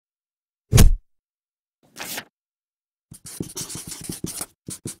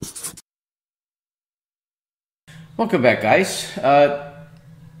Welcome back, guys.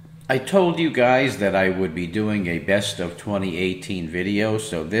 I told you guys that I would be doing a best of 2018 video,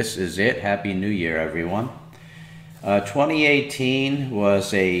 so this is it. Happy New Year, everyone. 2018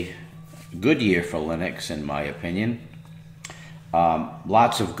 was a good year for Linux, in my opinion.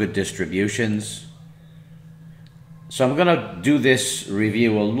 Lots of good distributions. So I'm going to do this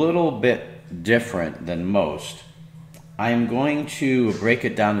review a little bit different than most. I'm going to break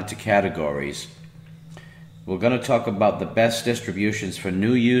it down into categories. We're going to talk about the best distributions for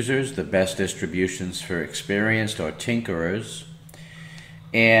new users, the best distributions for experienced or tinkerers,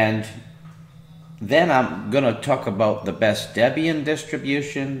 and then I'm going to talk about the best Debian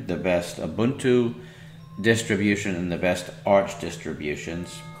distribution, the best Ubuntu distribution, and the best Arch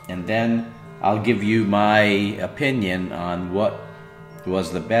distributions. And then I'll give you my opinion on what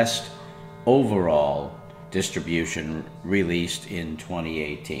was the best overall distribution released in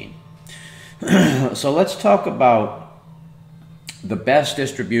 2018. So let's talk about the best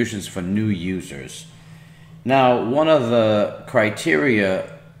distributions for new users. Now, one of the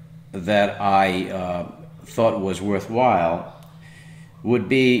criteria that I thought was worthwhile would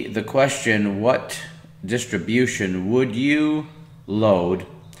be the question, what distribution would you load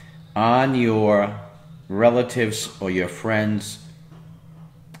on your relatives or your friend's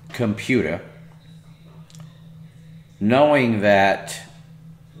computer, knowing that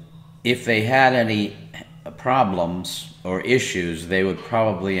if they had any problems or issues, they would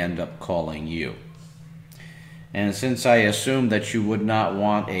probably end up calling you. And since I assumed that you would not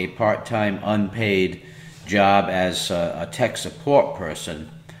want a part-time unpaid job as a tech support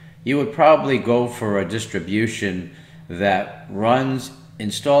person, you would probably go for a distribution that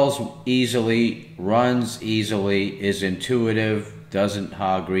installs easily, runs easily, is intuitive, doesn't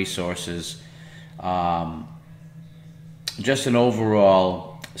hog resources, just an overall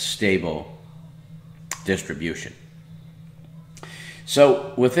stable distribution.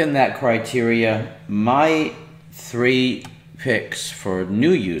 So within that criteria, my three picks for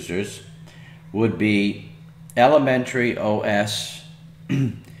new users would be Elementary OS,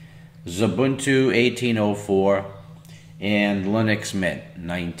 Xubuntu 18.04, and Linux Mint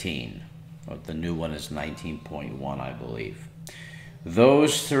 19. The new one is 19.1, I believe.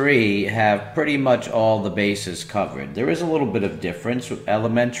 Those three have pretty much all the bases covered. There is a little bit of difference.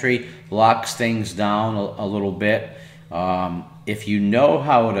 Elementary locks things down a little bit. If you know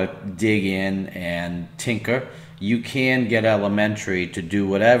how to dig in and tinker, you can get Elementary to do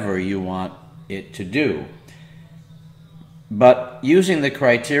whatever you want it to do. But using the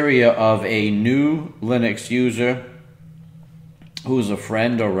criteria of a new Linux user who's a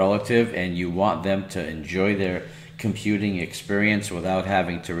friend or relative and you want them to enjoy their computing experience without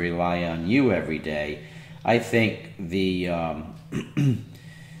having to rely on you every day, I think the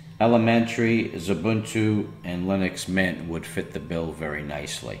Elementary, Xubuntu, and Linux Mint would fit the bill very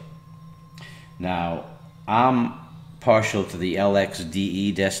nicely. Now, I'm partial to the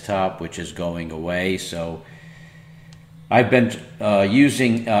LXDE desktop, which is going away, so I've been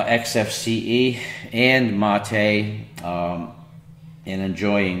using XFCE and Mate and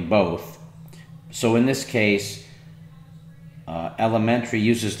enjoying both. So in this case, Elementary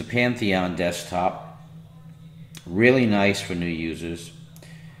uses the Pantheon desktop, really nice for new users.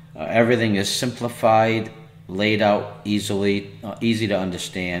 Everything is simplified, laid out easily, easy to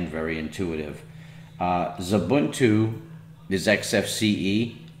understand, very intuitive. Xubuntu is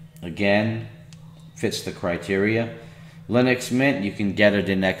XFCE, again, fits the criteria. Linux Mint, you can get it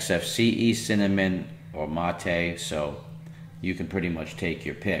in XFCE, Cinnamon, or Mate, so you can pretty much take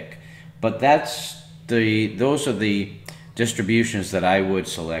your pick. But those are the distributions that I would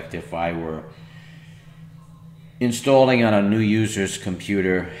select if I were installing on a new user's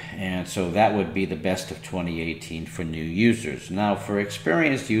computer, and so that would be the best of 2018 for new users. Now, for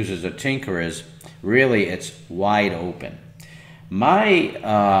experienced users or tinkerers, really it's wide open.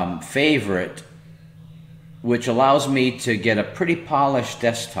 My favorite, which allows me to get a pretty polished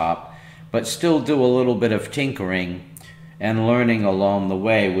desktop but still do a little bit of tinkering and learning along the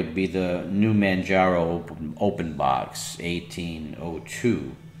way, would be the new Manjaro Openbox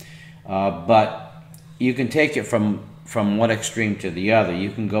 18.02. But you can take it from one extreme to the other. You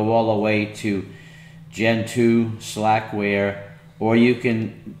can go all the way to Gentoo, Slackware, or you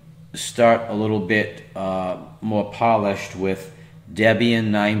can start a little bit more polished with Debian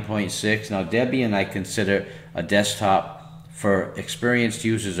 9.6. Now, Debian I consider a desktop for experienced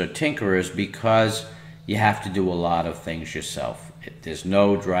users or tinkerers because you have to do a lot of things yourself. There's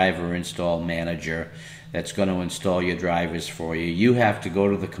no driver install manager that's going to install your drivers for you. You have to go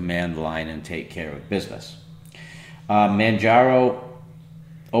to the command line and take care of business. Manjaro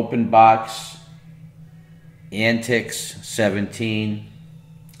Openbox Antix 17.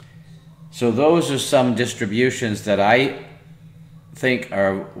 So those are some distributions that I think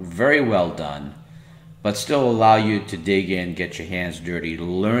are very well done, but still allow you to dig in, get your hands dirty,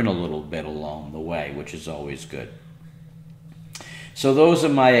 learn a little bit along the way, which is always good. So those are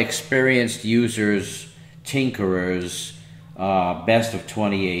my experienced users, tinkerers, best of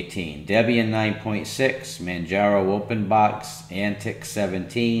 2018. Debian 9.6, Manjaro Openbox, Antix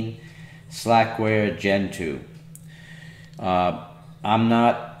 17, Slackware, Gentoo.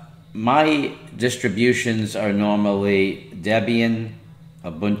 My distributions are normally Debian,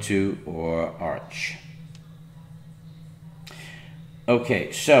 Ubuntu, or Arch.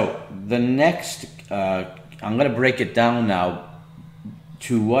 Okay, so the next, I'm going to break it down now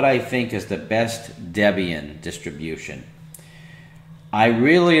to what I think is the best Debian distribution. I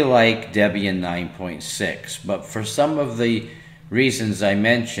really like Debian 9.6, but for some of the reasons I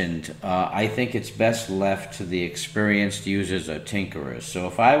mentioned, I think it's best left to the experienced users or tinkerers. So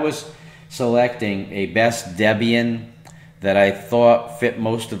if I was selecting a best Debian that I thought fit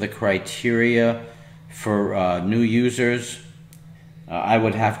most of the criteria for new users, I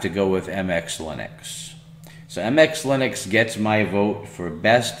would have to go with MX Linux. So MX Linux gets my vote for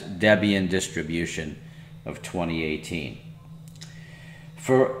best Debian distribution of 2018.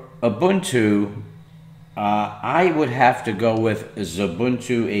 For Ubuntu, I would have to go with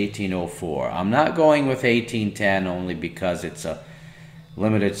Xubuntu 18.04. I'm not going with 18.10 only because it's a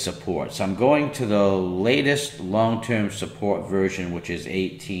limited support. So I'm going to the latest long-term support version, which is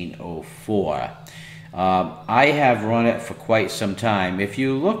 18.04. I have run it for quite some time. If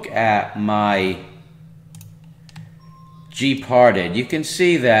you look at my gparted, you can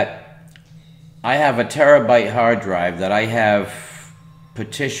see that I have a terabyte hard drive that I have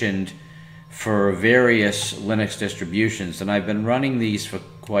petitioned for various Linux distributions, and I've been running these for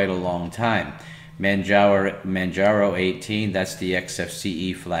quite a long time. Manjaro 18, that's the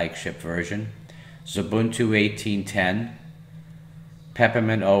XFCE flagship version. Xubuntu 18.10,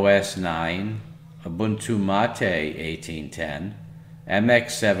 Peppermint OS 9, Ubuntu Mate 18.10,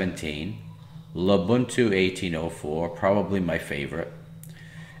 MX 17, Lubuntu 18.04, probably my favorite,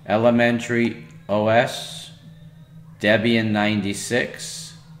 Elementary OS, Debian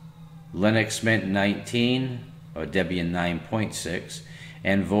 96, Linux Mint 19, or Debian 9.6,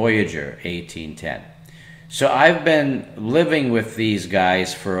 and Voyager 18.10. So I've been living with these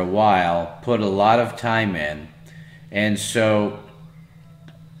guys for a while, put a lot of time in, and so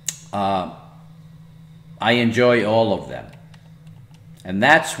I enjoy all of them. And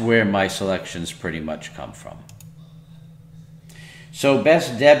that's where my selections pretty much come from. So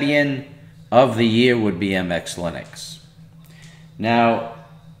best Debian of the year would be MX Linux. Now,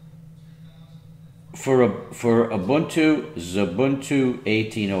 for Ubuntu, Xubuntu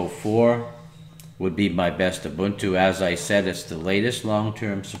 18.04 would be my best Ubuntu. As I said, it's the latest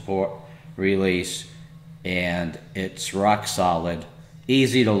long-term support release, and it's rock solid,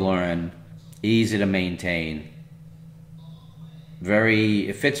 easy to learn, easy to maintain.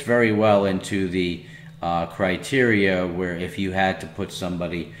 It fits very well into the criteria where if you had to put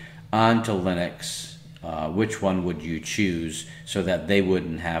somebody onto Linux, which one would you choose so that they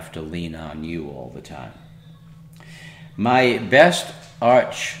wouldn't have to lean on you all the time. My best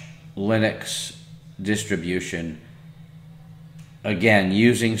Arch Linux distribution, again,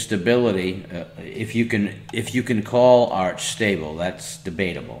 using stability, if you can call Arch stable, that's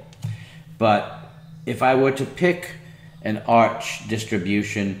debatable. But if I were to pick an Arch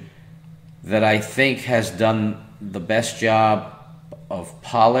distribution that I think has done the best job of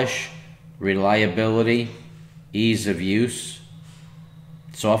polish, reliability, ease of use,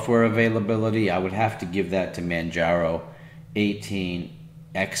 software availability, I would have to give that to Manjaro 18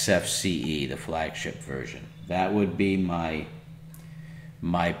 XFCE, the flagship version. That would be my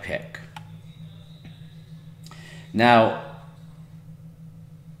pick. Now,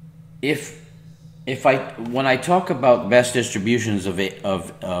 when I talk about best distributions of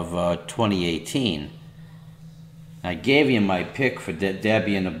 2018, I gave you my pick for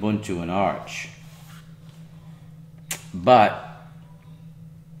Debian, Ubuntu, and Arch. But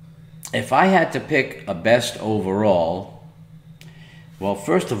if I had to pick a best overall, well,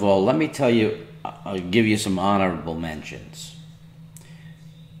 first of all, let me tell you, I'll give you some honorable mentions.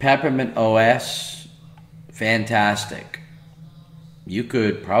 Peppermint OS, fantastic. You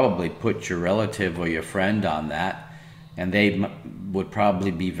could probably put your relative or your friend on that, and they would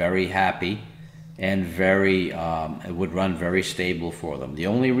probably be very happy, and it would run very stable for them. The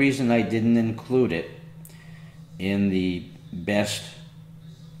only reason I didn't include it in the best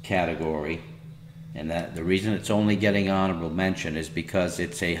category, and the reason it's only getting honorable mention, is because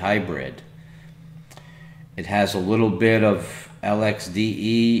it's a hybrid. It has a little bit of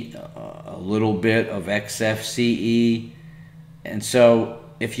LXDE, a little bit of XFCE. And so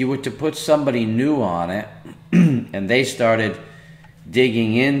if you were to put somebody new on it and they started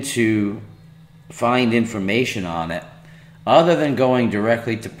digging into find information on it, other than going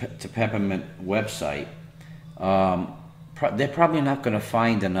directly to Peppermint website, they're probably not going to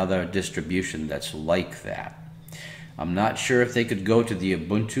find another distribution that's like that. I'm not sure if they could go to the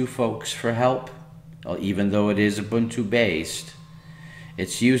Ubuntu folks for help, even though it is Ubuntu based.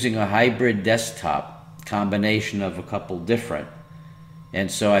 It's using a hybrid desktop combination of a couple different, and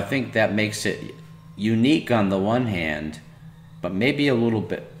so I think that makes it unique on the one hand, but maybe a little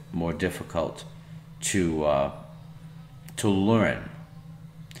bit more difficult to learn,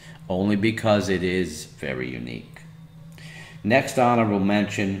 only because it is very unique. Next honorable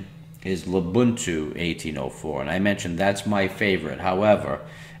mention is Lubuntu 1804, and I mentioned that's my favorite. However,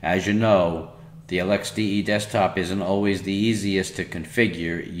 as you know, the LXDE desktop isn't always the easiest to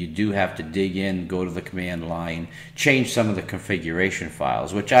configure. You do have to dig in, go to the command line, change some of the configuration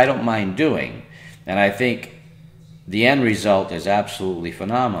files, which I don't mind doing, and I think the end result is absolutely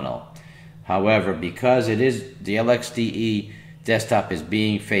phenomenal. However, because it is the LXDE desktop is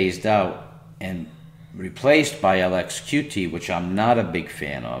being phased out and replaced by LXQT, which I'm not a big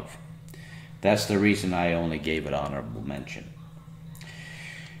fan of, that's the reason I only gave it honorable mention.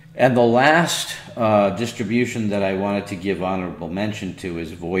 And the last distribution that I wanted to give honorable mention to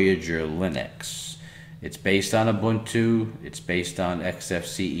is Voyager Linux. It's based on Ubuntu, it's based on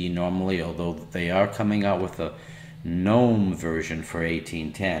XFCE normally, although they are coming out with a GNOME version for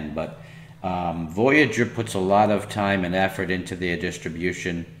 1810, but Voyager puts a lot of time and effort into their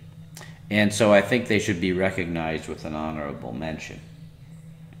distribution, and so I think they should be recognized with an honorable mention.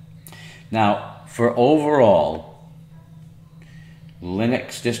 Now, for overall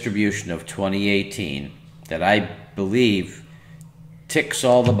Linux distribution of 2018 that I believe ticks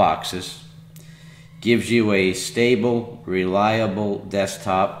all the boxes, gives you a stable, reliable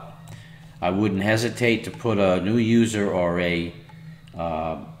desktop. I wouldn't hesitate to put a new user or a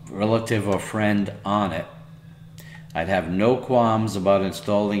relative or friend on it. I'd have no qualms about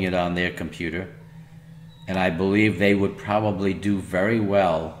installing it on their computer, and I believe they would probably do very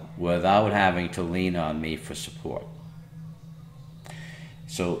well without having to lean on me for support.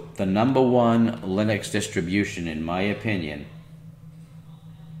 So the #1 Linux distribution, in my opinion,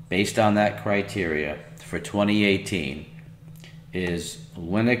 based on that criteria for 2018, is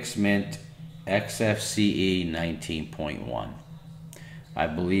Linux Mint XFCE 19.1. I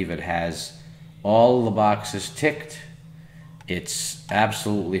believe it has all the boxes ticked. It's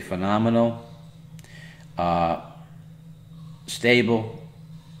absolutely phenomenal, stable.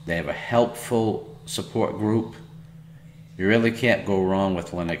 They have a helpful support group. You really can't go wrong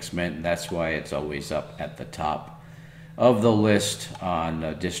with Linux Mint, and that's why it's always up at the top of the list on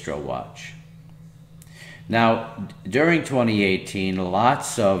DistroWatch. Now, during 2018,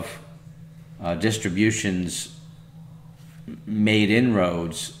 lots of distributions made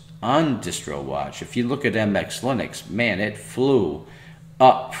inroads on DistroWatch. If you look at MX Linux, man, it flew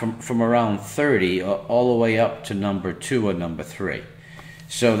up from around 30 all the way up to #2 or #3.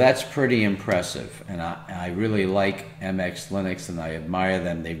 So that's pretty impressive, and I really like MX Linux, and I admire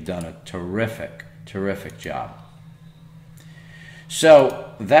them. They've done a terrific, terrific job.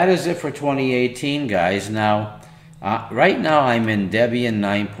 So that is it for 2018, guys. Now, right now I'm in Debian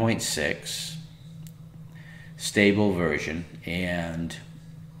 9.6, stable version, and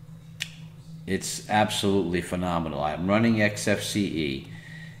it's absolutely phenomenal. I'm running XFCE.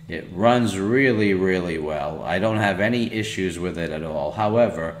 It runs really, really well. I don't have any issues with it at all.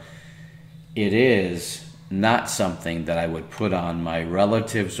 However, it is not something that I would put on my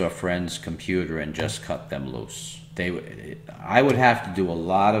relatives or friends' computer and just cut them loose. I would have to do a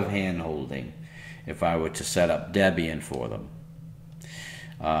lot of hand-holding if I were to set up Debian for them.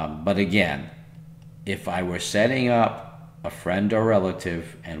 But again, if I were setting up a friend or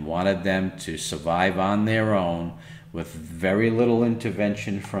relative and wanted them to survive on their own with very little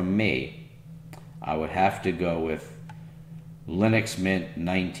intervention from me, I would have to go with Linux Mint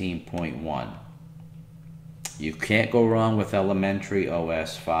 19.1. You can't go wrong with elementary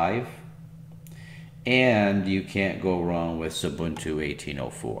OS 5, and you can't go wrong with Xubuntu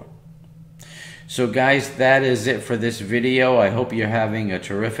 1804. So guys, that is it for this video. I hope you're having a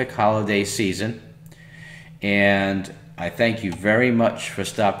terrific holiday season, and I thank you very much for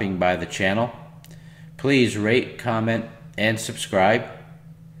stopping by the channel. Please rate, comment, and subscribe,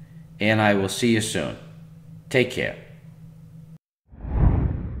 and I will see you soon. Take care.